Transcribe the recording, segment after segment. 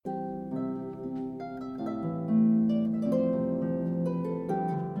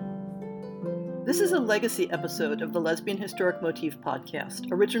This is a legacy episode of the Lesbian Historic Motif podcast,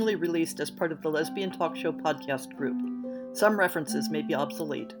 originally released as part of the Lesbian Talk Show podcast group. Some references may be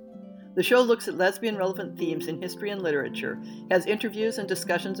obsolete. The show looks at lesbian-relevant themes in history and literature, has interviews and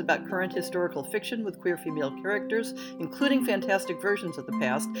discussions about current historical fiction with queer female characters, including fantastic versions of the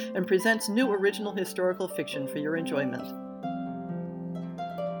past, and presents new original historical fiction for your enjoyment.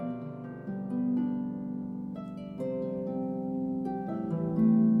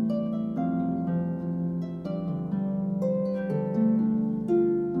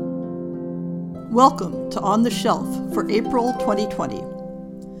 Welcome to On the Shelf for April 2020.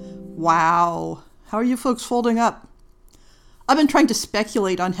 Wow, how are you folks holding up? I've been trying to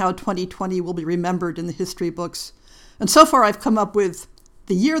speculate on how 2020 will be remembered in the history books, and so far I've come up with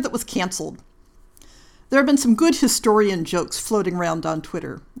the year that was canceled. There have been some good historian jokes floating around on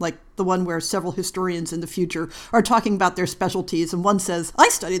Twitter, like the one where several historians in the future are talking about their specialties, and one says, I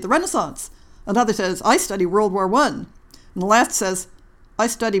studied the Renaissance. Another says, I study World War I. And the last says, I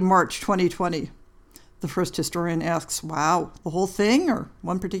study March 2020. The first historian asks, wow, the whole thing or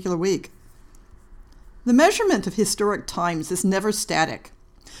one particular week? The measurement of historic times is never static.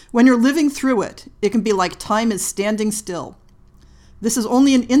 When you're living through it, it can be like time is standing still. This is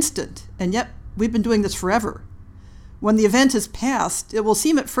only an instant, and yet we've been doing this forever. When the event is past, it will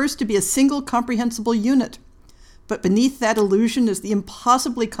seem at first to be a single comprehensible unit. But beneath that illusion is the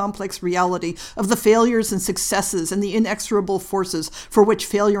impossibly complex reality of the failures and successes and the inexorable forces for which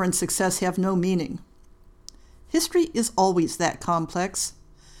failure and success have no meaning. History is always that complex.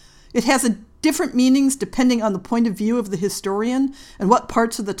 It has different meanings depending on the point of view of the historian and what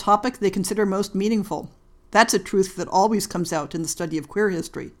parts of the topic they consider most meaningful. That's a truth that always comes out in the study of queer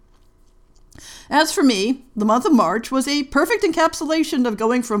history. As for me, the month of March was a perfect encapsulation of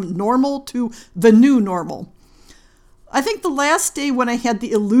going from normal to the new normal. I think the last day when I had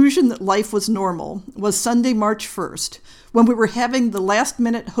the illusion that life was normal was Sunday, March 1st, when we were having the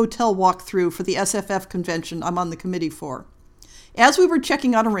last-minute hotel walkthrough for the SFF convention I'm on the committee for. As we were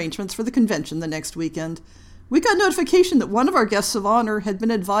checking out arrangements for the convention the next weekend, we got notification that one of our guests of honor had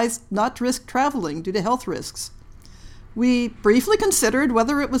been advised not to risk traveling due to health risks. We briefly considered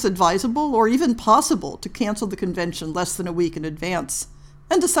whether it was advisable or even possible to cancel the convention less than a week in advance,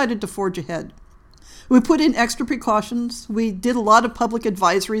 and decided to forge ahead. We put in extra precautions. We did a lot of public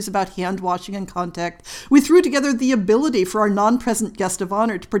advisories about hand washing and contact. We threw together the ability for our non-present guest of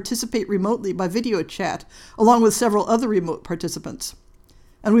honor to participate remotely by video chat, along with several other remote participants.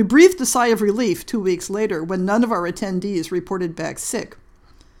 And we breathed a sigh of relief 2 weeks later when none of our attendees reported back sick.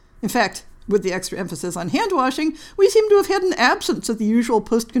 In fact, with the extra emphasis on hand washing, we seem to have had an absence of the usual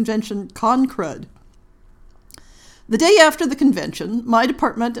post-convention con crud. The day after the convention, my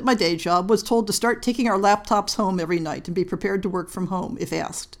department at my day job was told to start taking our laptops home every night and be prepared to work from home if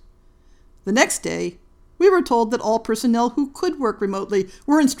asked. The next day, we were told that all personnel who could work remotely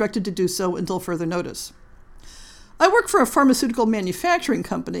were instructed to do so until further notice. I work for a pharmaceutical manufacturing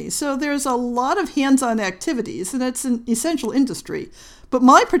company, so there's a lot of hands-on activities, and it's an essential industry, but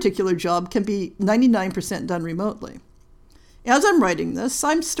my particular job can be 99% done remotely. As I'm writing this,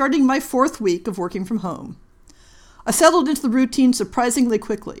 I'm starting my 4th week of working from home. I settled into the routine surprisingly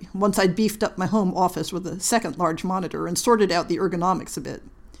quickly once I'd beefed up my home office with a second large monitor and sorted out the ergonomics a bit.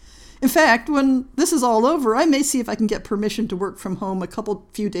 In fact, when this is all over, I may see if I can get permission to work from home a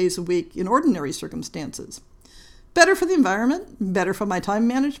few days a week in ordinary circumstances. Better for the environment, better for my time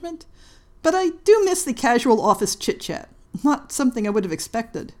management, but I do miss the casual office chit-chat, not something I would have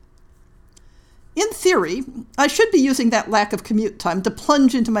expected. In theory, I should be using that lack of commute time to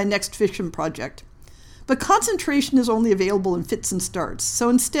plunge into my next fiction project. But concentration is only available in fits and starts, so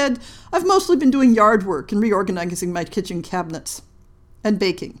instead, I've mostly been doing yard work and reorganizing my kitchen cabinets. And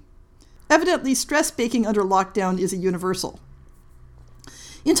baking. Evidently, stress baking under lockdown is a universal.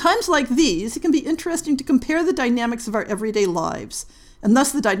 In times like these, it can be interesting to compare the dynamics of our everyday lives, and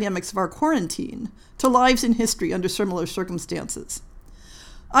thus the dynamics of our quarantine, to lives in history under similar circumstances.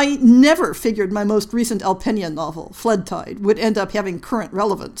 I never figured my most recent Alpenia novel, Flood Tide, would end up having current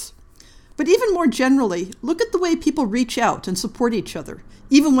relevance. But even more generally, look at the way people reach out and support each other,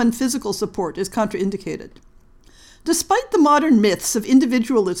 even when physical support is contraindicated. Despite the modern myths of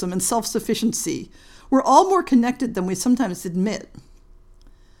individualism and self-sufficiency, we're all more connected than we sometimes admit.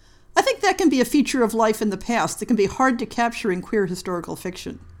 I think that can be a feature of life in the past that can be hard to capture in queer historical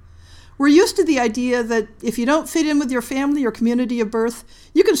fiction. We're used to the idea that if you don't fit in with your family or community of birth,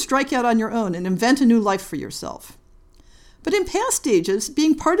 you can strike out on your own and invent a new life for yourself. But in past ages,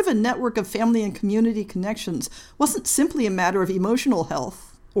 being part of a network of family and community connections wasn't simply a matter of emotional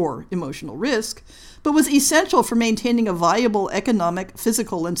health or emotional risk, but was essential for maintaining a viable economic,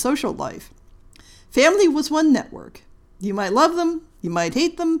 physical, and social life. Family was one network. You might love them, you might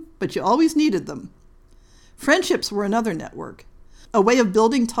hate them, but you always needed them. Friendships were another network, a way of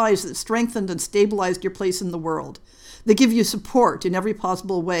building ties that strengthened and stabilized your place in the world, that give you support in every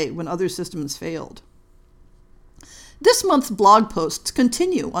possible way when other systems failed. This month's blog posts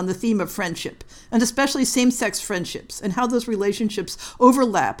continue on the theme of friendship, and especially same-sex friendships, and how those relationships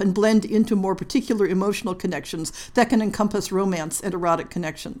overlap and blend into more particular emotional connections that can encompass romance and erotic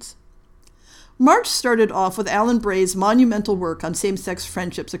connections. March started off with Alan Bray's monumental work on same-sex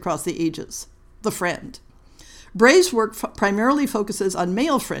friendships across the ages, The Friend. Bray's work primarily focuses on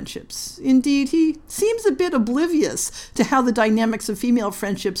male friendships. Indeed, he seems a bit oblivious to how the dynamics of female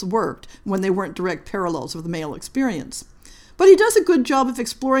friendships worked when they weren't direct parallels of the male experience. But he does a good job of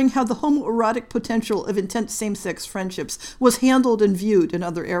exploring how the homoerotic potential of intense same-sex friendships was handled and viewed in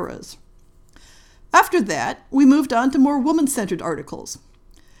other eras. After that, we moved on to more woman-centered articles.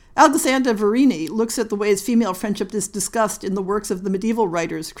 Alexandra Verini looks at the ways female friendship is discussed in the works of the medieval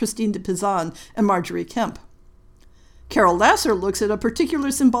writers Christine de Pizan and Marjorie Kemp. Carol Lasser looks at a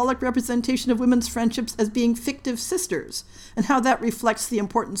particular symbolic representation of women's friendships as being fictive sisters, and how that reflects the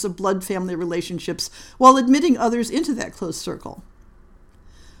importance of blood family relationships while admitting others into that close circle.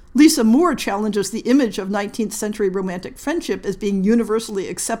 Lisa Moore challenges the image of 19th century romantic friendship as being universally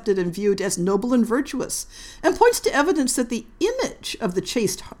accepted and viewed as noble and virtuous, and points to evidence that the image of the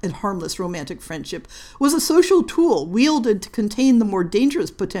chaste and harmless romantic friendship was a social tool wielded to contain the more dangerous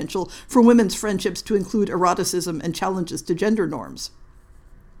potential for women's friendships to include eroticism and challenges to gender norms.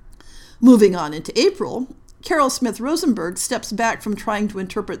 Moving on into April, Carol Smith Rosenberg steps back from trying to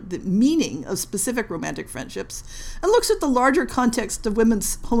interpret the meaning of specific romantic friendships and looks at the larger context of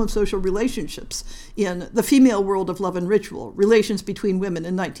women's homosocial relationships in The Female World of Love and Ritual, Relations Between Women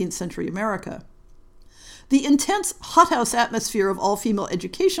in 19th Century America. The intense hothouse atmosphere of all-female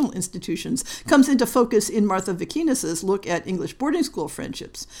educational institutions comes into focus in Martha Vikinas' look at English boarding school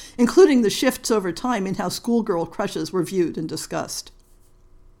friendships, including the shifts over time in how schoolgirl crushes were viewed and discussed.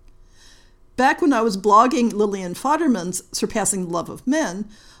 Back when I was blogging Lillian Fodderman's Surpassing the Love of Men,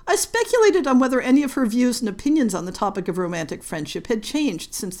 I speculated on whether any of her views and opinions on the topic of romantic friendship had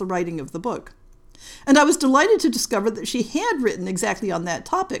changed since the writing of the book. And I was delighted to discover that she had written exactly on that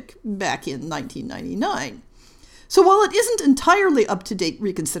topic back in 1999. So while it isn't entirely up-to-date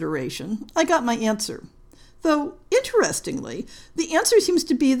reconsideration, I got my answer. Though, interestingly, the answer seems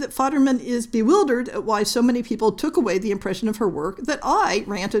to be that Fodderman is bewildered at why so many people took away the impression of her work that I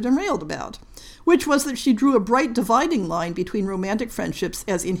ranted and railed about, which was that she drew a bright dividing line between romantic friendships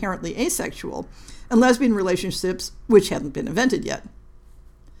as inherently asexual and lesbian relationships which hadn't been invented yet.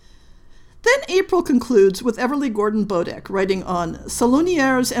 Then April concludes with Everly Gordon Bodek writing on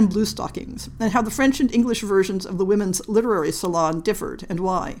salonières and bluestockings and how the French and English versions of the women's literary salon differed and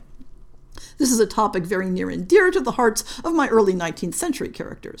why. This is a topic very near and dear to the hearts of my early 19th century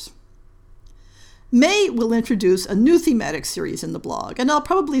characters. May will introduce a new thematic series in the blog, and I'll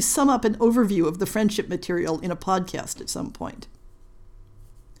probably sum up an overview of the friendship material in a podcast at some point.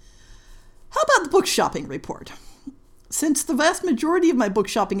 How about the book shopping report? Since the vast majority of my book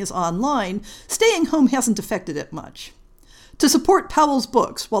shopping is online, staying home hasn't affected it much. To support Powell's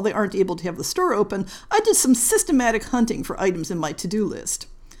books while they aren't able to have the store open, I did some systematic hunting for items in my to-do list.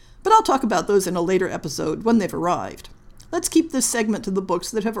 But I'll talk about those in a later episode when they've arrived. Let's keep this segment to the books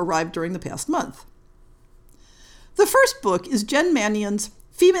that have arrived during the past month. The first book is Jen Mannion's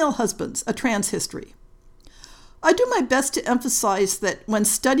Female Husbands, A Trans History. I do my best to emphasize that when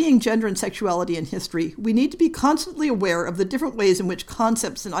studying gender and sexuality in history, we need to be constantly aware of the different ways in which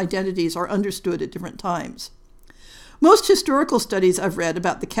concepts and identities are understood at different times. Most historical studies I've read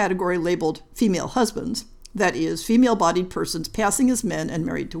about the category labeled female husbands, that is, female-bodied persons passing as men and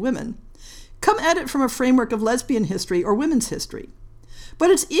married to women, come at it from a framework of lesbian history or women's history. But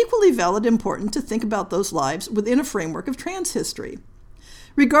it's equally valid and important to think about those lives within a framework of trans history.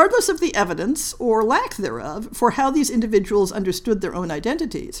 Regardless of the evidence, or lack thereof, for how these individuals understood their own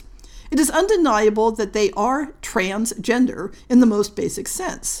identities, it is undeniable that they are transgender in the most basic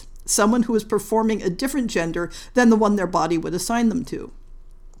sense, someone who is performing a different gender than the one their body would assign them to.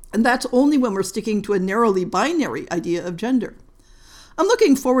 And that's only when we're sticking to a narrowly binary idea of gender. I'm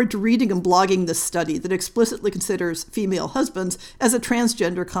looking forward to reading and blogging this study that explicitly considers female husbands as a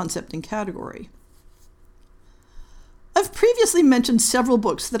transgender concept and category. I've previously mentioned several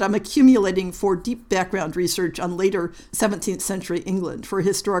books that I'm accumulating for deep background research on later 17th century England for a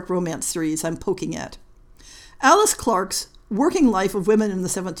historic romance series I'm poking at. Alice Clark's Working Life of Women in the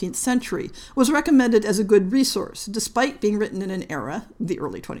 17th Century was recommended as a good resource, despite being written in an era, the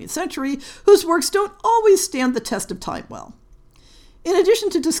early 20th century, whose works don't always stand the test of time well. In addition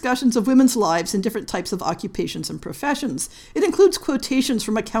to discussions of women's lives in different types of occupations and professions, it includes quotations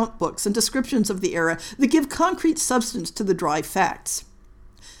from account books and descriptions of the era that give concrete substance to the dry facts.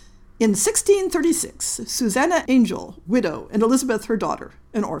 In 1636, Susanna Angel, widow, and Elizabeth, her daughter,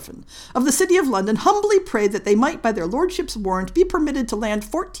 an orphan, of the city of London, humbly prayed that they might, by their lordship's warrant, be permitted to land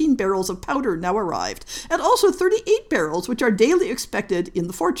 14 barrels of powder now arrived, and also 38 barrels which are daily expected in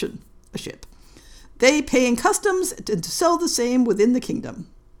the Fortune, a ship, they paying customs and to sell the same within the kingdom.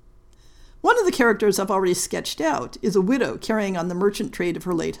 One of the characters I've already sketched out is a widow carrying on the merchant trade of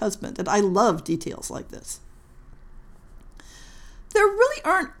her late husband, and I love details like this. There really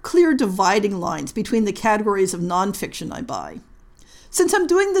aren't clear dividing lines between the categories of nonfiction I buy. Since I'm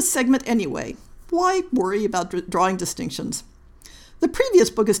doing this segment anyway, why worry about drawing distinctions? The previous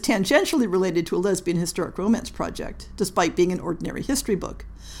book is tangentially related to a lesbian historic romance project, despite being an ordinary history book.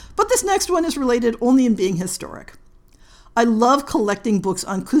 But this next one is related only in being historic. I love collecting books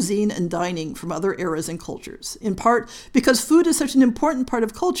on cuisine and dining from other eras and cultures, in part because food is such an important part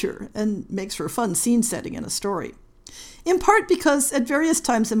of culture and makes for a fun scene setting in a story. In part because at various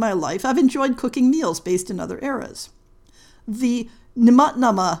times in my life I've enjoyed cooking meals based in other eras. The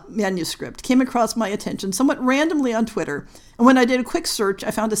Nimatnama manuscript came across my attention somewhat randomly on Twitter, and when I did a quick search,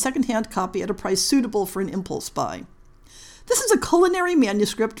 I found a secondhand copy at a price suitable for an impulse buy. This is a culinary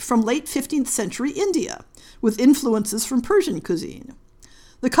manuscript from late 15th century India, with influences from Persian cuisine.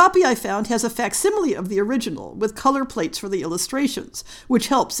 The copy I found has a facsimile of the original, with color plates for the illustrations, which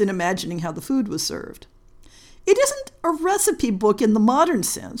helps in imagining how the food was served. It isn't a recipe book in the modern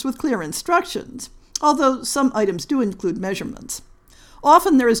sense, with clear instructions, although some items do include measurements.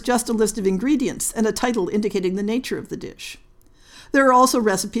 Often there is just a list of ingredients and a title indicating the nature of the dish. There are also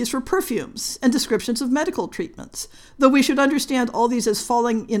recipes for perfumes and descriptions of medical treatments, though we should understand all these as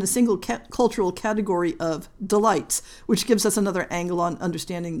falling in a single cultural category of delights, which gives us another angle on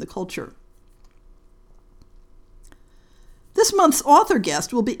understanding the culture. This month's author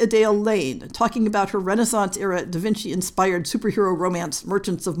guest will be Adele Lane, talking about her Renaissance-era Da Vinci-inspired superhero romance,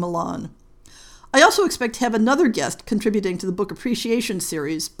 Merchants of Milan. I also expect to have another guest contributing to the book appreciation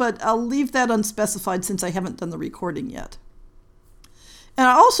series, but I'll leave that unspecified since I haven't done the recording yet. And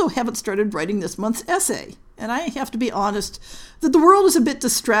I also haven't started writing this month's essay, and I have to be honest that the world is a bit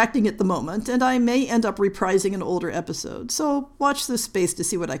distracting at the moment, and I may end up reprising an older episode, so watch this space to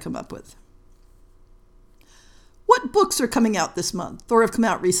see what I come up with. What books are coming out this month, or have come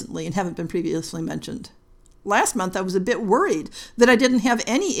out recently and haven't been previously mentioned? Last month I was a bit worried that I didn't have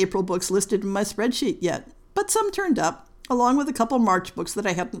any April books listed in my spreadsheet yet, but some turned up, along with a couple March books that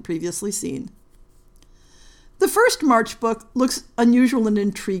I hadn't previously seen. The first March book looks unusual and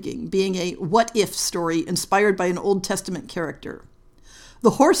intriguing, being a what-if story inspired by an Old Testament character.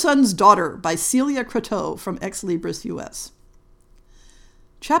 The Whoreson's Daughter by Celia Croteau from Ex Libris US.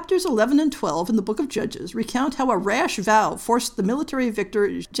 Chapters 11 and 12 in the Book of Judges recount how a rash vow forced the military victor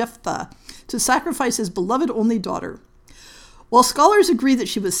Jephthah to sacrifice his beloved only daughter. While scholars agree that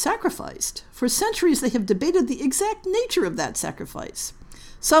she was sacrificed, for centuries they have debated the exact nature of that sacrifice.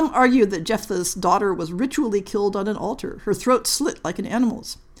 Some argue that Jephthah's daughter was ritually killed on an altar, her throat slit like an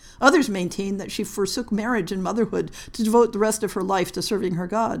animal's. Others maintain that she forsook marriage and motherhood to devote the rest of her life to serving her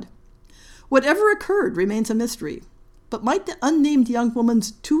God. Whatever occurred remains a mystery. But might the unnamed young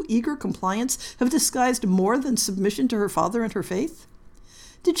woman's too eager compliance have disguised more than submission to her father and her faith?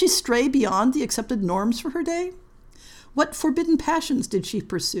 Did she stray beyond the accepted norms for her day? What forbidden passions did she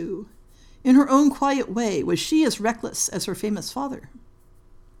pursue? In her own quiet way, was she as reckless as her famous father?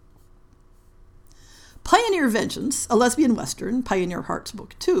 Pioneer Vengeance, a lesbian western, Pioneer Hearts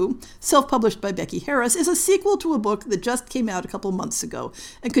Book 2, self-published by Becky Harris, is a sequel to a book that just came out a couple months ago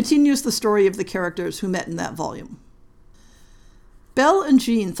and continues the story of the characters who met in that volume. Belle and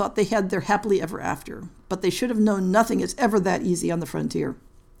Jean thought they had their happily ever after, but they should have known nothing is ever that easy on the frontier.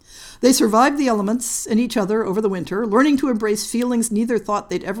 They survived the elements and each other over the winter, learning to embrace feelings neither thought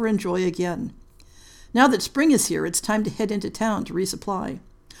they'd ever enjoy again. Now that spring is here, it's time to head into town to resupply.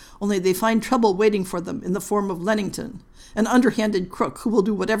 Only they find trouble waiting for them in the form of Lennington, an underhanded crook who will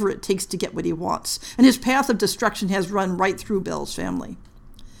do whatever it takes to get what he wants, and his path of destruction has run right through Belle's family.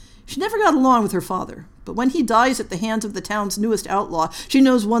 She never got along with her father, but when he dies at the hands of the town's newest outlaw, she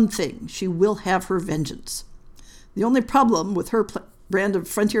knows one thing: she will have her vengeance. The only problem with her brand of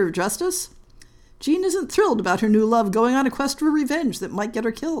frontier justice? Jean isn't thrilled about her new love going on a quest for revenge that might get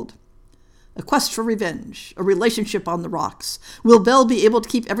her killed. A quest for revenge, a relationship on the rocks. Will Belle be able to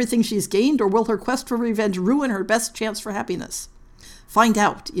keep everything she's gained, or will her quest for revenge ruin her best chance for happiness? Find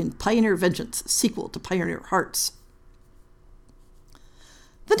out in Pioneer Vengeance, sequel to Pioneer Hearts.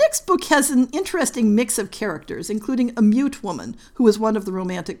 The next book has an interesting mix of characters, including a mute woman who is one of the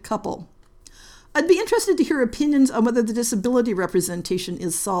romantic couple. I'd be interested to hear opinions on whether the disability representation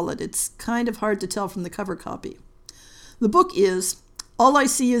is solid. It's kind of hard to tell from the cover copy. The book is All I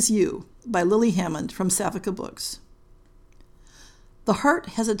See Is You by Lily Hammond from Sapphica Books. The heart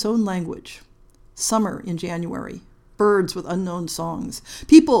has its own language. Summer in January. Birds with unknown songs.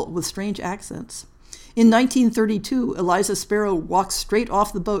 People with strange accents. In 1932, Eliza Sparrow walks straight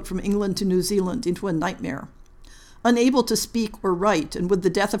off the boat from England to New Zealand into a nightmare. Unable to speak or write, and with the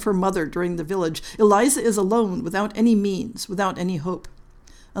death of her mother during the village, Eliza is alone, without any means, without any hope,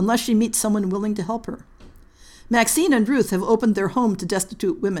 unless she meets someone willing to help her. Maxine and Ruth have opened their home to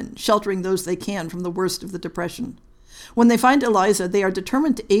destitute women, sheltering those they can from the worst of the Depression. When they find Eliza, they are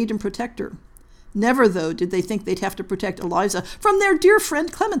determined to aid and protect her. Never, though, did they think they'd have to protect Eliza from their dear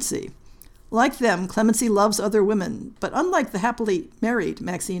friend Clemency. Like them, Clemency loves other women, but unlike the happily married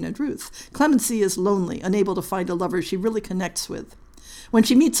Maxine and Ruth, Clemency is lonely, unable to find a lover she really connects with. When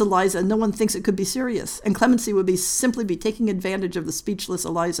she meets Eliza, no one thinks it could be serious, and Clemency would simply be taking advantage of the speechless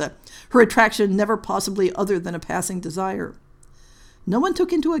Eliza, her attraction never possibly other than a passing desire. No one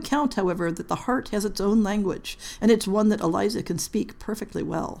took into account, however, that the heart has its own language, and it's one that Eliza can speak perfectly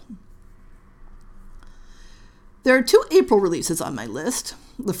well. There are 2 April releases on my list.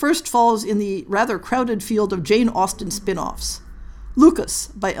 The first falls in the rather crowded field of Jane Austen spin-offs. Lucas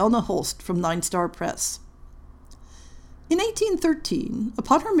by Elna Holst from 9 Star Press. In 1813,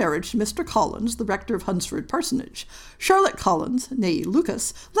 upon her marriage to Mr. Collins, the rector of Hunsford Parsonage, Charlotte Collins, née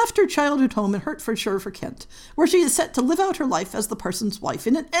Lucas, left her childhood home in Hertfordshire for Kent, where she is set to live out her life as the parson's wife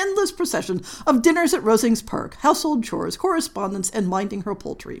in an endless procession of dinners at Rosings Park, household chores, correspondence, and minding her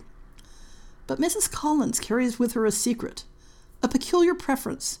poultry. But Mrs. Collins carries with her a secret, a peculiar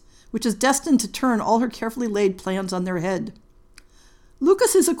preference, which is destined to turn all her carefully laid plans on their head.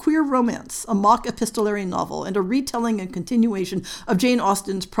 Lucas is a queer romance, a mock epistolary novel, and a retelling and continuation of Jane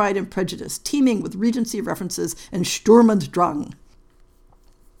Austen's Pride and Prejudice, teeming with Regency references and Sturm und Drang.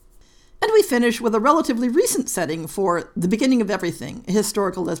 And we finish with a relatively recent setting for The Beginning of Everything, a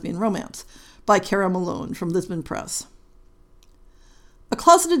historical lesbian romance, by Cara Malone from Lisbon Press. A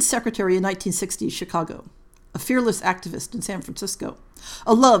closeted secretary in 1960s Chicago, a fearless activist in San Francisco,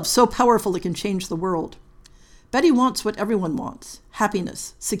 a love so powerful it can change the world. Betty wants what everyone wants,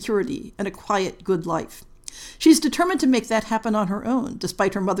 happiness, security, and a quiet, good life. She's determined to make that happen on her own,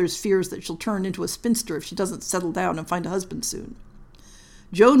 despite her mother's fears that she'll turn into a spinster if she doesn't settle down and find a husband soon.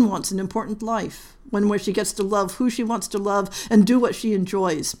 Joan wants an important life, one where she gets to love who she wants to love and do what she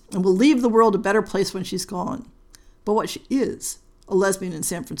enjoys, and will leave the world a better place when she's gone. But what she is, a lesbian in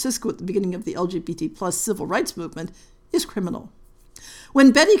San Francisco at the beginning of the LGBT+ civil rights movement, is criminal.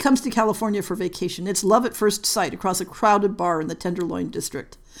 When Betty comes to California for vacation, it's love at first sight across a crowded bar in the Tenderloin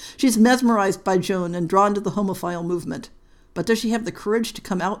district. She's mesmerized by Joan and drawn to the homophile movement. But does she have the courage to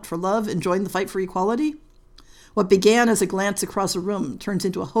come out for love and join the fight for equality? What began as a glance across a room turns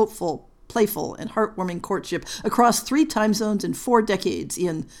into a hopeful, playful, and heartwarming courtship across 3 time zones in 4 decades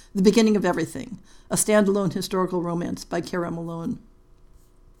in The Beginning of Everything, a standalone historical romance by Cara Malone.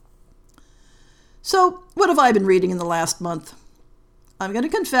 So, what have I been reading in the last month? I'm going to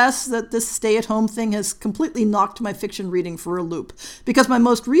confess that this stay-at-home thing has completely knocked my fiction reading for a loop, because my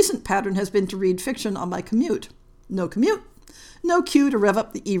most recent pattern has been to read fiction on my commute. No commute, no cue to rev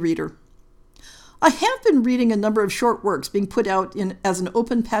up the e-reader. I have been reading a number of short works being put out as an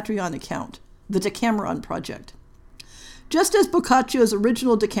open Patreon account, the Decameron Project. Just as Boccaccio's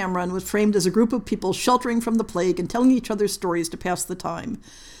original Decameron was framed as a group of people sheltering from the plague and telling each other stories to pass the time,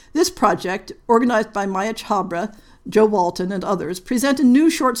 this project, organized by Maya Chabra, Joe Walton, and others, present a new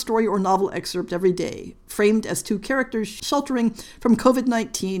short story or novel excerpt every day, framed as 2 characters sheltering from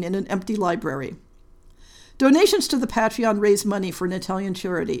COVID-19 in an empty library. Donations to the Patreon raise money for an Italian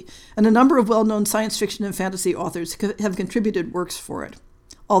charity, and a number of well-known science fiction and fantasy authors have contributed works for it,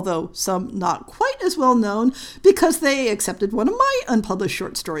 although some not quite as well-known because they accepted one of my unpublished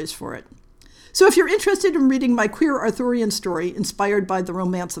short stories for it. So if you're interested in reading my queer Arthurian story inspired by the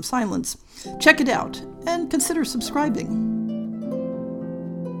Romance of Silence, check it out and consider subscribing.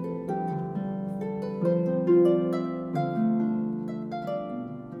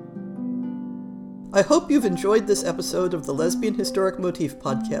 I hope you've enjoyed this episode of the Lesbian Historic Motif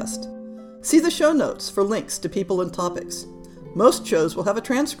podcast. See the show notes for links to people and topics. Most shows will have a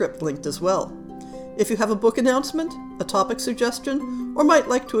transcript linked as well. If you have a book announcement, a topic suggestion, or might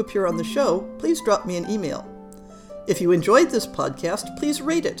like to appear on the show, please drop me an email. If you enjoyed this podcast, please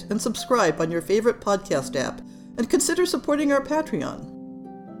rate it and subscribe on your favorite podcast app, and consider supporting our Patreon.